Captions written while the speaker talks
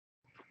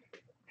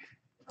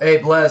Hey,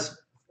 Blez.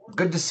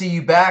 Good to see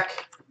you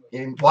back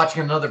in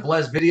watching another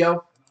Blez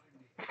video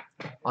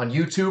on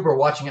YouTube or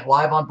watching it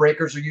live on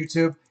Breakers or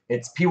YouTube.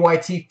 It's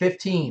PYT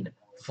 15,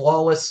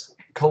 Flawless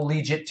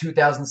Collegiate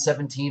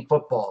 2017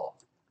 football.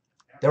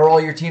 They're all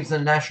your teams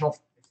in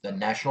the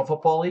National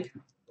Football League,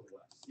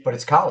 but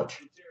it's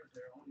college.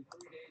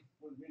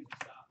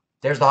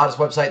 There's the hottest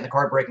website in the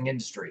card breaking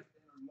industry,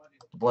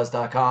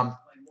 Blez.com.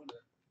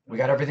 We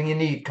got everything you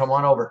need. Come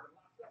on over.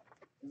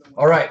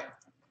 All right.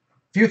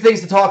 Few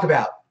things to talk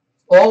about.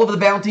 All of the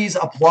bounties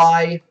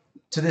apply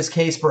to this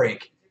case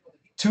break.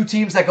 2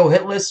 teams that go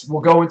hitless will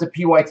go into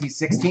PYT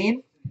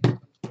 16.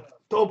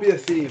 Don't be a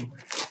theme.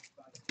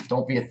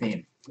 Don't be a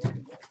theme.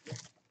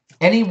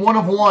 Any one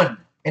of one,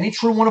 any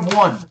true one of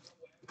one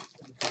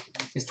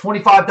is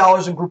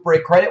 $25 in group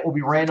break credit. Will be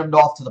randomed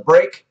off to the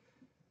break.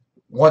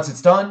 Once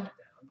it's done,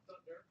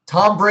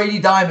 Tom Brady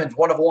Diamond,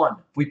 one of one.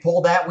 We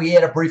pulled that. We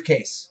had a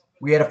briefcase.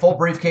 We had a full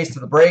briefcase to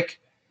the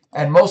break.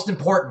 And most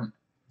important,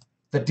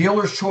 the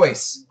dealer's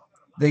choice.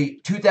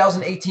 The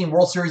 2018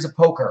 World Series of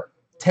Poker,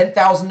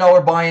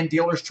 $10,000 buy-in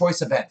dealer's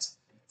choice event.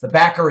 The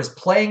backer is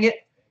playing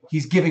it.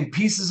 He's giving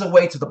pieces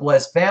away to the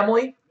Blez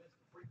family.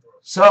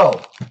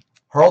 So,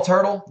 Hurl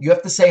Turtle, you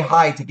have to say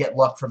hi to get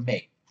luck from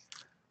me.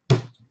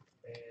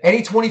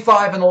 Any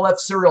 25 in the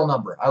left serial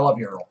number. I love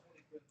you, Earl.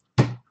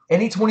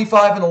 Any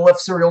 25 in the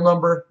left serial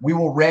number, we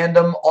will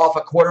random off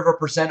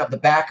 0.25% of the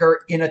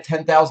backer in a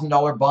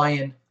 $10,000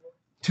 buy-in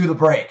to the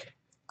break.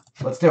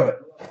 Let's do it.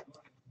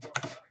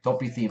 Don't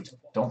be themed.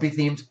 Don't be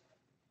themed. It's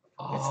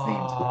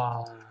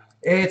themed.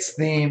 It's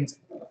themed.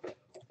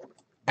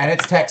 And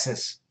it's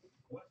Texas.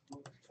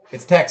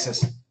 It's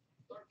Texas.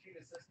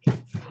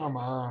 Come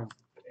on.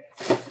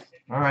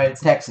 All right,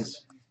 it's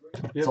Texas.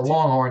 It's a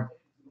Longhorn.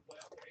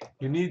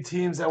 You need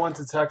teams that went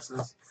to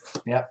Texas.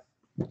 Yep.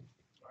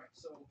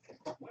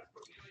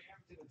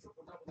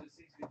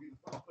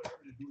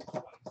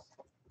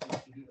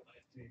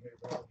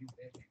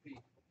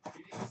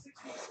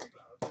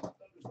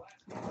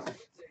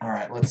 All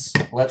right,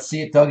 let's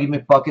see if Dougie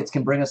McBuckets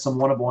can bring us some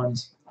one of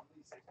ones.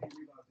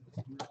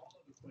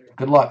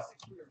 Good luck.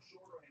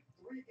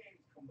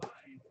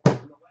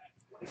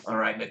 All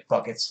right,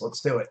 McBuckets,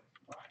 let's do it.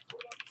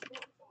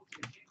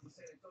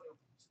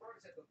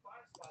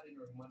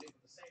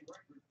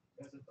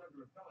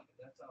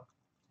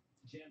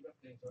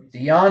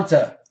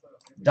 Deonta,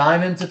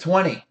 diamond to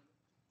 20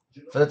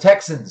 for the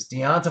Texans.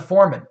 Deonta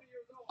Foreman,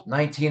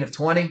 19 of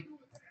 20.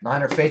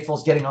 Niner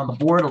Faithful's getting on the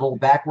board a little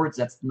backwards.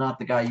 That's not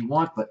the guy you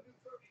want, but,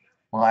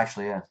 well,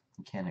 actually, yeah,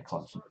 you can at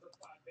Clemson.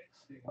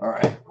 All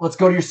right, let's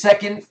go to your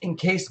second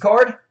encased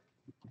card.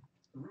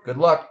 Good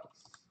luck.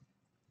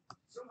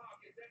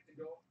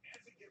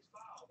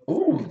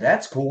 Ooh,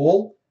 that's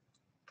cool.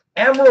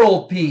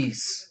 Emerald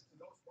piece.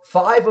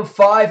 5 of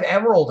 5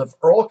 Emerald of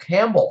Earl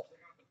Campbell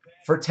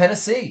for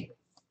Tennessee.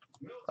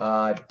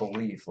 I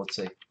believe. Let's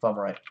see if I'm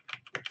right.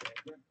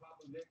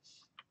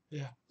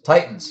 Yeah.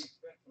 Titans.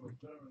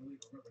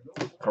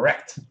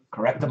 Correct.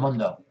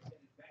 Correctamundo.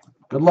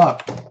 Good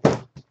luck.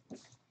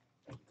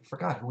 I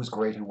forgot who was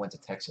great who went to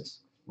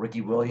Texas.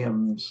 Ricky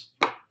Williams.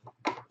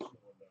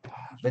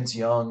 Vince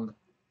Young.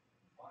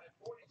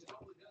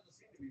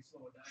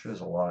 Sure,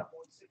 there's a lot.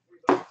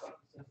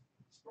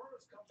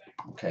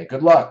 Okay,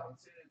 good luck.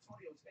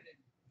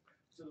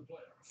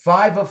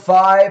 5 of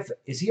 5.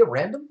 Is he a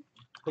random?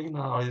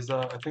 No, he's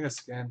I think a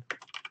scan.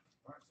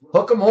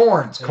 Hook 'em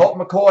horns. Colt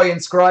McCoy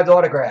inscribed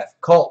autograph.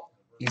 Colt.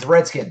 He's a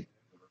Redskin.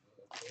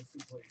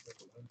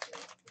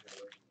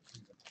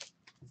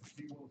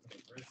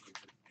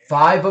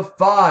 Five of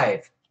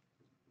 5.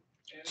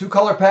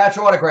 2-color patch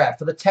autograph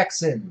for the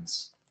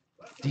Texans.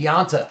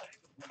 Deonta.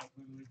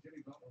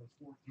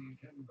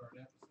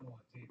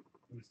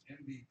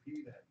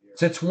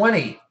 To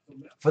 20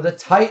 for the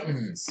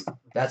Titans.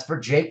 That's for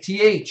Jake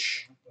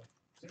TH.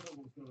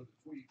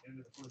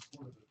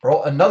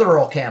 Another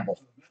Earl Campbell.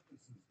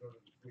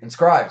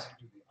 Inscribed.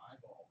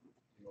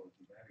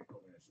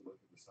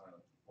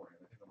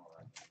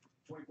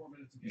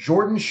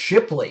 Jordan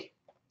Shipley.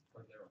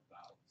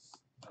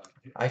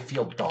 I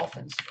feel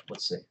Dolphins.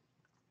 Let's see.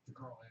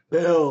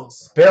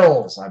 Bills.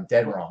 Bills. I'm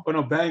dead wrong. Oh,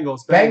 no,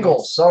 Bengals.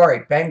 Bengals.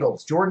 Sorry,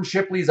 Bengals. Jordan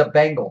Shipley's a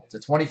Bengal to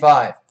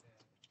 25.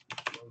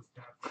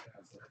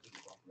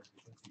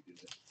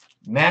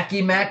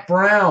 Mackie Mac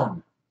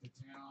Brown.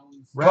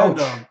 Random.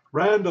 Coach.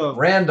 Random.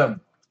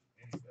 Random.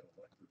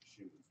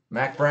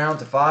 Mac Brown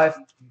to 5.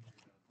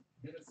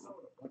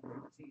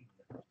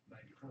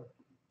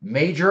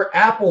 Major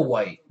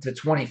Applewhite to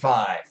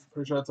 25.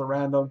 Pretty sure that's a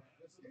random.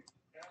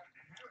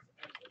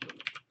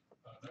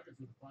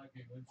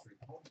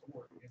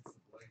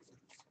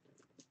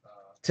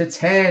 To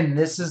 10.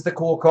 This is the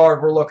cool card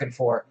we're looking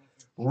for.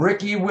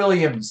 Ricky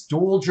Williams.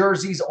 Dual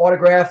jerseys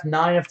autograph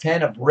 9 of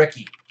 10 of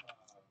Ricky.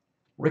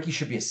 Ricky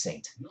should be a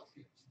Saint.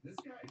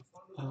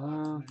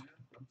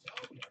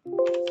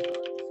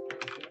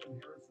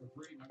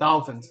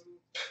 Dolphins.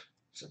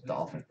 He's a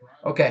Dolphin.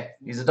 Okay,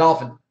 he's a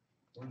Dolphin.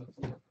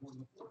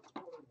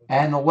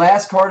 And the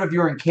last card of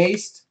your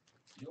encased.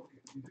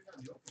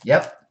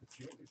 Yep.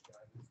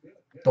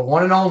 The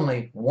one and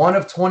only, 1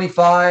 of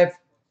 25,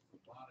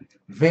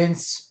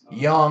 Vince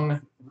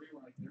Young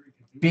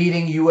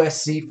beating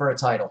USC for a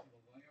title.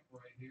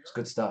 It's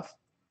good stuff.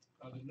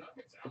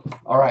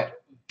 All right,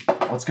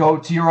 let's go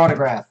to your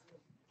autograph.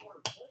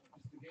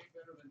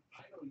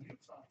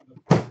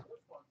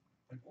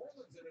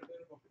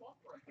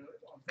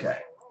 Okay.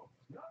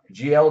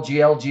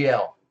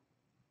 GL.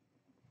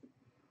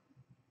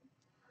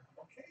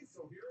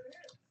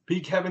 P.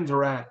 Kevin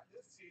Durant.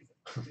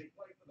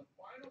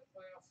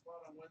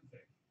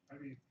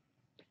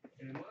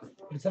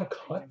 Is that a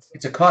cut?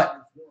 It's a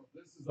cut.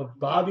 Of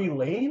Bobby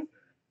Lane?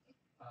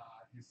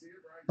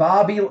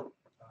 Bobby,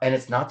 and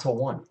it's not to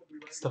 1.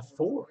 It's the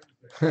 4.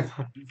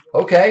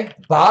 Okay,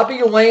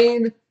 Bobby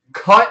Lane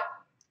cut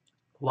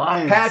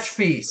Lions. patch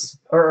piece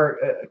or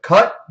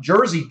cut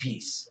jersey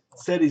piece.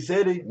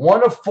 City.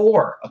 1 of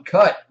 4, a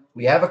cut.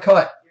 We have a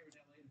cut.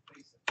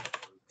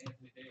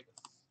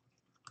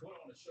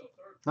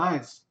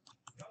 Nice.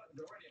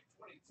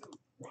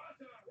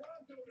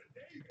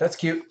 That's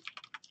cute.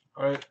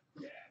 All right.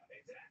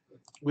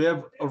 We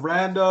have a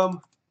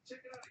random.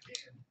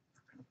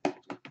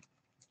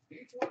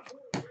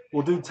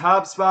 We'll do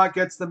top spot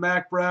gets the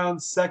Mac Brown,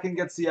 second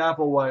gets the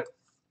Apple White.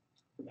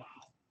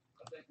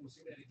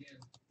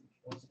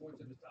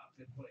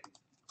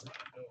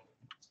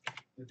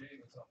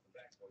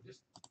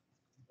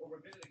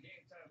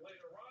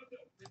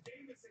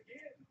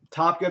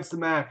 Top gets the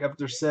Mac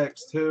after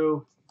 6,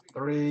 2,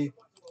 3,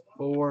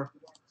 4,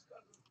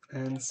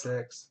 and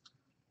 6.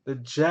 The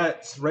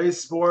Jets,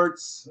 Race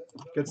Sports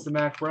gets the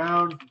Mac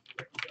Brown.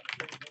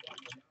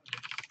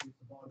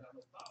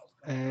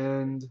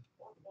 And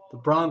the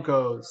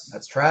Broncos.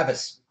 That's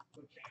Travis.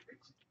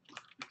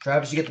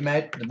 Travis, you get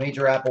the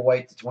major Apple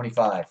White to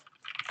 25.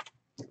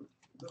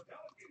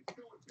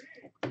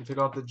 We took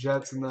off the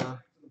Jets and the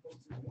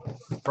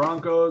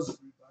Broncos.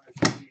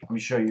 Let me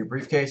show you your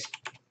briefcase.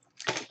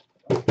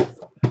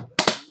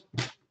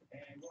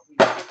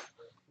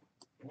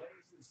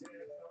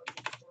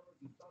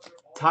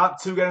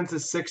 Top 2 get into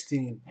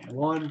 16.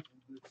 1,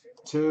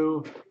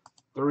 2,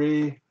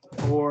 3,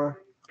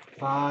 4,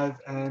 5,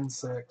 and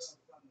 6.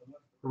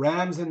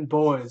 Rams and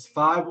Boys,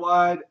 5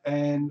 wide,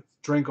 and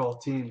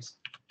Drinkle teams.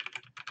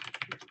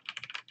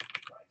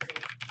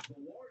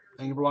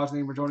 Thank you for watching.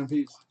 Thank you for joining.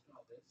 Peace.